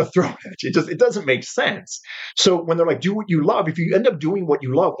wasabi. I'm going to throw it at you. It doesn't make sense. So when they're like, do what you love, if you end up doing what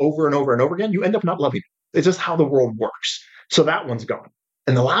you love over and over and over again, you end up not loving it. It's just how the world works. So that one's gone.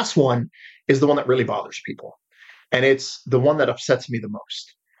 And the last one is the one that really bothers people. And it's the one that upsets me the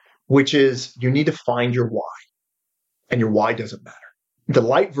most, which is you need to find your why. And your why doesn't matter. The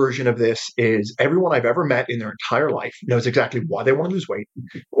light version of this is everyone I've ever met in their entire life knows exactly why they want to lose weight,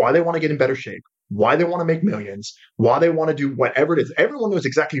 why they want to get in better shape, why they want to make millions, why they want to do whatever it is. Everyone knows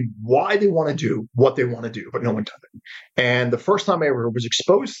exactly why they want to do what they want to do, but no one does it. And the first time I ever was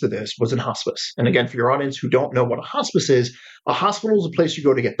exposed to this was in hospice. And again, for your audience who don't know what a hospice is, a hospital is a place you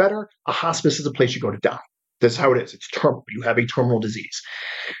go to get better. A hospice is a place you go to die. This is how it is. It's terminal. You have a terminal disease.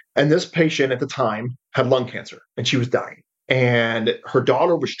 And this patient at the time had lung cancer and she was dying. And her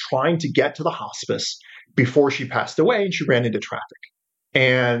daughter was trying to get to the hospice before she passed away, and she ran into traffic.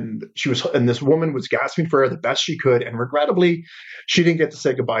 And this woman was gasping for air the best she could. And regrettably, she didn't get to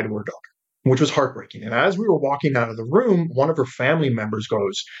say goodbye to her daughter, which was heartbreaking. And as we were walking out of the room, one of her family members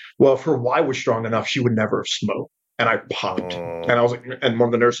goes, well, if her why was strong enough, she would never have smoked. And I popped. And I was like, and one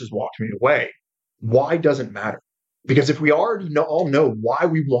of the nurses walked me away. Why doesn't matter? Because if we already all know why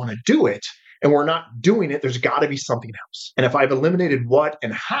we want to do it, and we're not doing it, there's got to be something else. And if I've eliminated what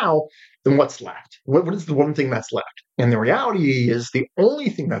and how, then what's left? What is the one thing that's left? And the reality is the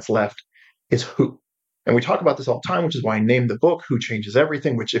only thing that's left is who. And we talk about this all the time, which is why I named the book Who Changes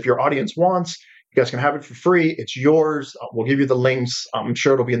Everything, which if your audience wants, you guys can have it for free. It's yours. We'll give you the links. I'm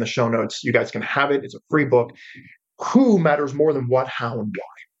sure it'll be in the show notes. You guys can have it. It's a free book. Who matters more than what, how, and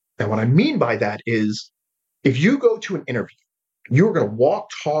why. And what I mean by that is if you go to an interview, you're going to walk,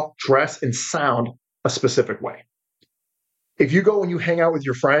 talk, dress, and sound a specific way. If you go and you hang out with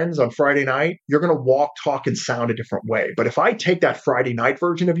your friends on Friday night, you're going to walk, talk, and sound a different way. But if I take that Friday night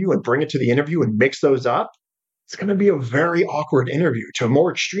version of you and bring it to the interview and mix those up, it's going to be a very awkward interview. To a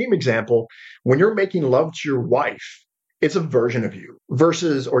more extreme example, when you're making love to your wife, it's a version of you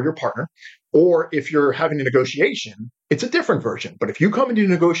or your partner. Or if you're having a negotiation, it's a different version. But if you come into a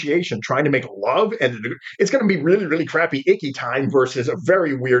negotiation trying to make love, and it's going to be really, really crappy, icky time versus a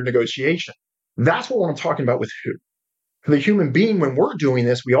very weird negotiation. That's what I'm talking about with who. For the human being, when we're doing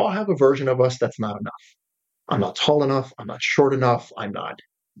this, we all have a version of us that's not enough. I'm not tall enough. I'm not short enough. I'm not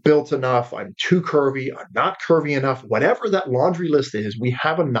built enough, I'm too curvy, I'm not curvy enough, whatever that laundry list is, we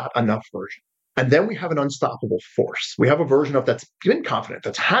have a not enough version. And then we have an unstoppable force. We have a version of that's been confident,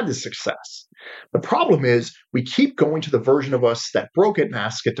 that's had the success. The problem is we keep going to the version of us that broke it and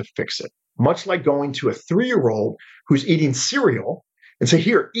ask it to fix it. Much like going to a 3-year-old who's eating cereal and say,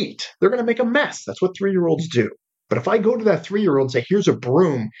 here, eat. They're going to make a mess. That's what 3-year-olds do. But if I go to that 3-year-old and say, here's a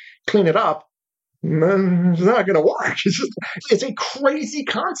broom, clean it up, it's not going to work. It's a crazy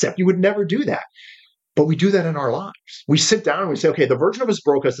concept. You would never do that. But we do that in our lives. We sit down and we say, okay, the version of us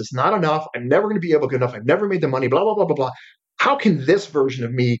broke us. It's not enough. I'm never going to be able to get enough. I've never made the money, blah, blah, blah, blah, blah. How can this version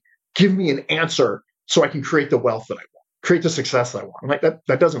of me give me an answer so I can create the wealth that I want, create the success that I want? I'm like,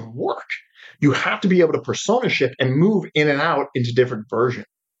 that doesn't work. You have to be able to persona shift and move in and out into different versions.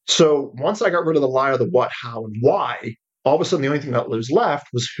 So once I got rid of the lie of the what, how, and why, all of a sudden the only thing that was left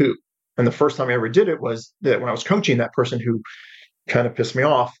was who. And the first time I ever did it was that when I was coaching that person who kind of pissed me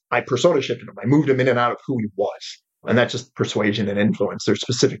off, I persona shifted him. I moved him in and out of who he was. And that's just persuasion and influence. There's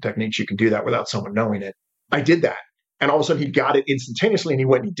specific techniques you can do that without someone knowing it. I did that. And all of a sudden he got it instantaneously and he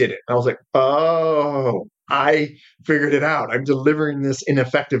went and he did it. And I was like, oh, I figured it out. I'm delivering this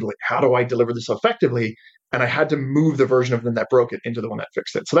ineffectively. How do I deliver this effectively? And I had to move the version of them that broke it into the one that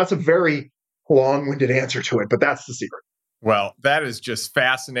fixed it. So that's a very long-winded answer to it, but that's the secret. Well, that is just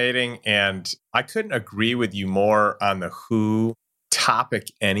fascinating. And I couldn't agree with you more on the who topic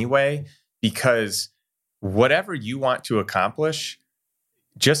anyway, because whatever you want to accomplish,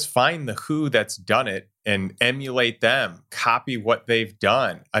 just find the who that's done it and emulate them, copy what they've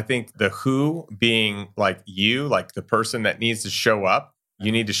done. I think the who being like you, like the person that needs to show up,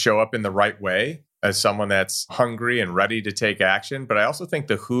 you need to show up in the right way as someone that's hungry and ready to take action. But I also think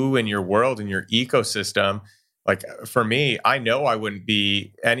the who in your world, in your ecosystem, like for me, I know I wouldn't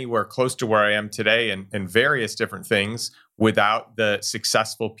be anywhere close to where I am today in various different things without the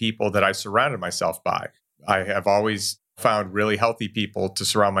successful people that I surrounded myself by. I have always found really healthy people to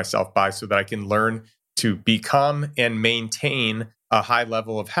surround myself by so that I can learn to become and maintain a high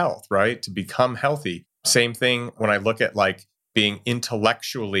level of health, right? To become healthy. Same thing when I look at like being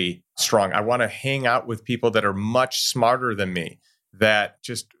intellectually strong. I want to hang out with people that are much smarter than me, that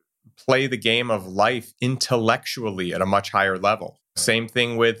just play the game of life intellectually at a much higher level. Same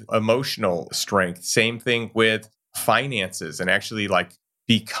thing with emotional strength. Same thing with finances and actually like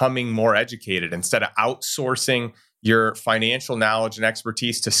becoming more educated instead of outsourcing your financial knowledge and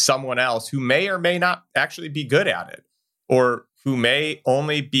expertise to someone else who may or may not actually be good at it, or who may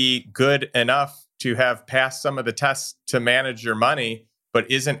only be good enough to have passed some of the tests to manage your money, but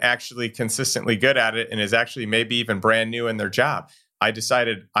isn't actually consistently good at it and is actually maybe even brand new in their job. I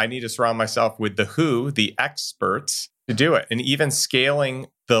decided I need to surround myself with the who, the experts, to do it. And even scaling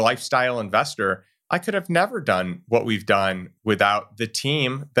the lifestyle investor, I could have never done what we've done without the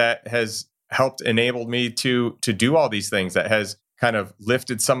team that has helped enable me to do all these things, that has kind of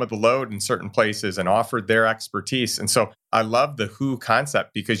lifted some of the load in certain places and offered their expertise. And so I love the who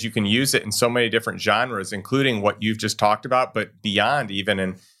concept because you can use it in so many different genres, including what you've just talked about, but beyond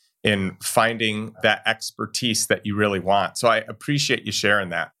even in finding that expertise that you really want. So I appreciate you sharing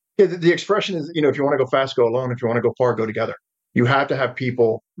that. Yeah, the expression is, if you want to go fast, go alone. If you want to go far, go together. You have to have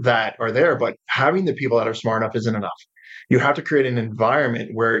people that are there, but having the people that are smart enough isn't enough. You have to create an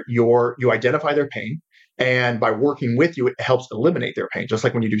environment where you identify their pain, and by working with you, it helps eliminate their pain, just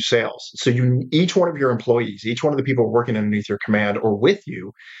like when you do sales. So each one of your employees, each one of the people working underneath your command or with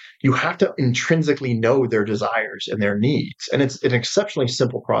you, you have to intrinsically know their desires and their needs. And it's an exceptionally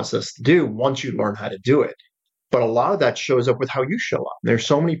simple process to do once you learn how to do it. But a lot of that shows up with how you show up. There's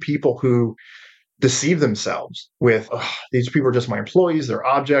so many people who deceive themselves with, these people are just my employees, they're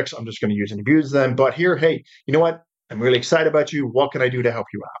objects, I'm just going to use and abuse them. But here, hey, you know what? I'm really excited about you. What can I do to help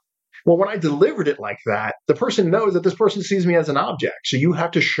you out? Well, when I delivered it like that, the person knows that this person sees me as an object. So you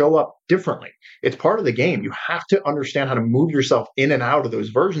have to show up differently. It's part of the game. You have to understand how to move yourself in and out of those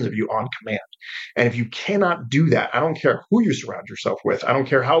versions of you on command. And if you cannot do that, I don't care who you surround yourself with. I don't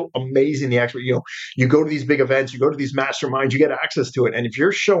care how amazing the expert, you go to these big events, you go to these masterminds, you get access to it. And if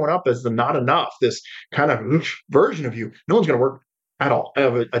you're showing up as the not enough, this kind of version of you, no one's going to work at all. I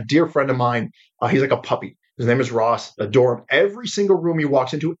have a dear friend of mine. He's like a puppy. His name is Ross. Adore him. Every single room he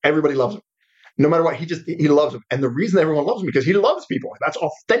walks into, everybody loves him. No matter what, he loves them. And the reason everyone loves him is because he loves people. That's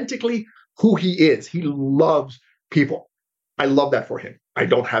authentically who he is. He loves people. I love that for him. I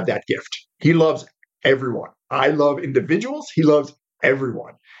don't have that gift. He loves everyone. I love individuals. He loves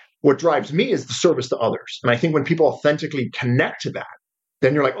everyone. What drives me is the service to others. And I think when people authentically connect to that,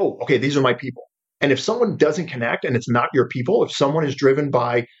 then you're like, oh, okay, these are my people. And if someone doesn't connect and it's not your people, if someone is driven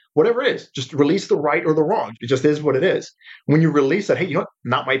by whatever it is, just release the right or the wrong. It just is what it is. When you release that, hey, you know what?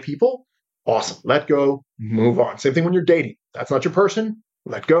 Not my people. Awesome. Let go, move on. Same thing when you're dating. That's not your person.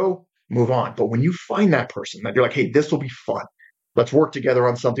 Let go, move on. But when you find that person that you're like, hey, this will be fun. Let's work together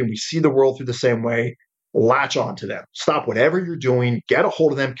on something. We see the world through the same way. Latch on to them. Stop whatever you're doing. Get a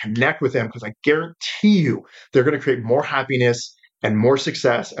hold of them. Connect with them, because I guarantee you they're going to create more happiness and more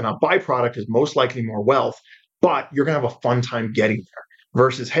success. And a byproduct is most likely more wealth. But you're going to have a fun time getting there.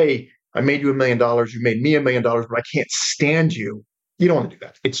 Versus, hey, I made you $1 million. You made me $1 million, but I can't stand you. You don't want to do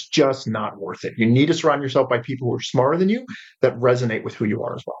that. It's just not worth it. You need to surround yourself by people who are smarter than you that resonate with who you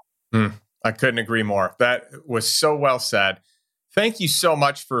are as well. I couldn't agree more. That was so well said. Thank you so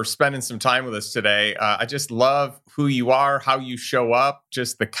much for spending some time with us today. I just love who you are, how you show up,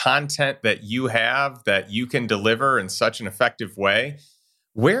 just the content that you have that you can deliver in such an effective way.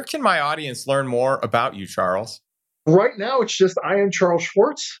 Where can my audience learn more about you, Charles? Right now, it's just I am Charles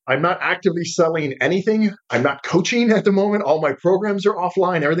Schwartz. I'm not actively selling anything. I'm not coaching at the moment. All my programs are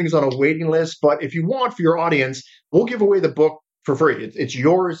offline. Everything's on a waiting list. But if you want, for your audience, we'll give away the book for free. It's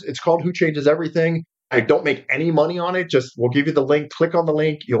yours. It's called Who Changes Everything. I don't make any money on it. Just we'll give you the link. Click on the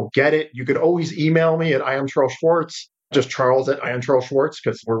link. You'll get it. You could always email me at IamCharlesSchwartz. Just Charles at IamCharlesSchwartz,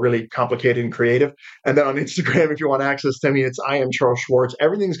 because we're really complicated and creative. And then on Instagram, if you want access to me, it's IamCharlesSchwartz.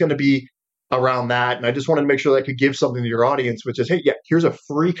 Everything's going to be around that. And I just wanted to make sure that I could give something to your audience, which is, hey, yeah, here's a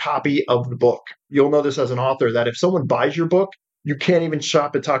free copy of the book. You'll know this as an author, that if someone buys your book, you can't even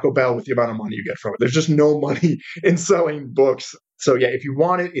shop at Taco Bell with the amount of money you get from it. There's just no money in selling books. So yeah, if you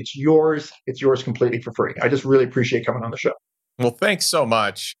want it, it's yours. It's yours completely for free. I just really appreciate coming on the show. Well, thanks so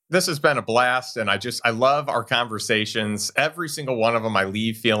much. This has been a blast. And I love our conversations. Every single one of them, I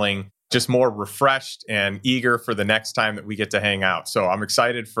leave feeling just more refreshed and eager for the next time that we get to hang out. So I'm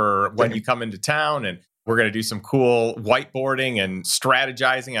excited for when you come into town, and we're going to do some cool whiteboarding and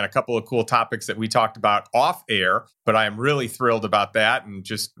strategizing on a couple of cool topics that we talked about off air. But I am really thrilled about that, and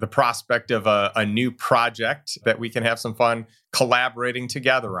just the prospect of a new project that we can have some fun collaborating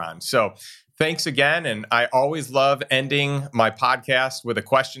together on. So thanks again. And I always love ending my podcast with a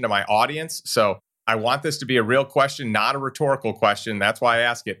question to my audience. So I want this to be a real question, not a rhetorical question. That's why I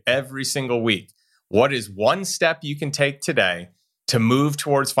ask it every single week. What is one step you can take today to move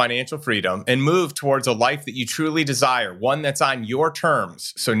towards financial freedom and move towards a life that you truly desire, one that's on your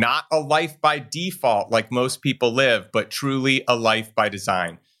terms? So not a life by default like most people live, but truly a life by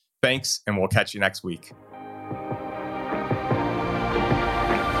design. Thanks, and we'll catch you next week.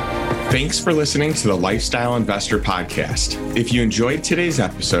 Thanks for listening to the Lifestyle Investor Podcast. If you enjoyed today's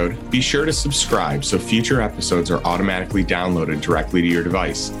episode, be sure to subscribe so future episodes are automatically downloaded directly to your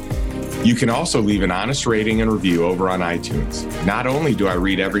device. You can also leave an honest rating and review over on iTunes. Not only do I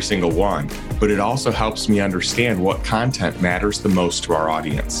read every single one, but it also helps me understand what content matters the most to our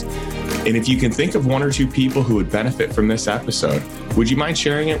audience. And if you can think of one or two people who would benefit from this episode, would you mind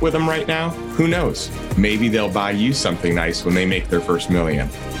sharing it with them right now? Who knows? Maybe they'll buy you something nice when they make their first million.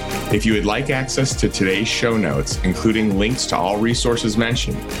 If you would like access to today's show notes, including links to all resources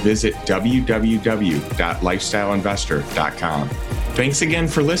mentioned, visit www.lifestyleinvestor.com. Thanks again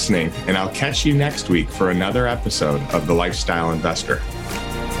for listening, and I'll catch you next week for another episode of The Lifestyle Investor.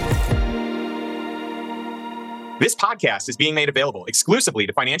 This podcast is being made available exclusively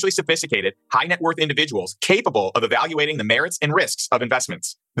to financially sophisticated, high net worth individuals capable of evaluating the merits and risks of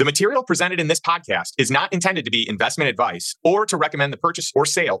investments. The material presented in this podcast is not intended to be investment advice or to recommend the purchase or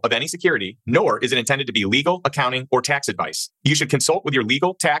sale of any security, nor is it intended to be legal, accounting, or tax advice. You should consult with your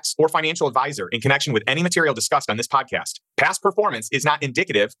legal, tax, or financial advisor in connection with any material discussed on this podcast. Past performance is not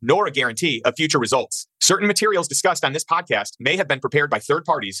indicative nor a guarantee of future results. Certain materials discussed on this podcast may have been prepared by third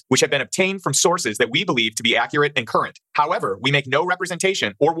parties, which have been obtained from sources that we believe to be accurate and current. However, we make no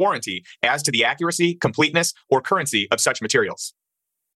representation or warranty as to the accuracy, completeness, or currency of such materials.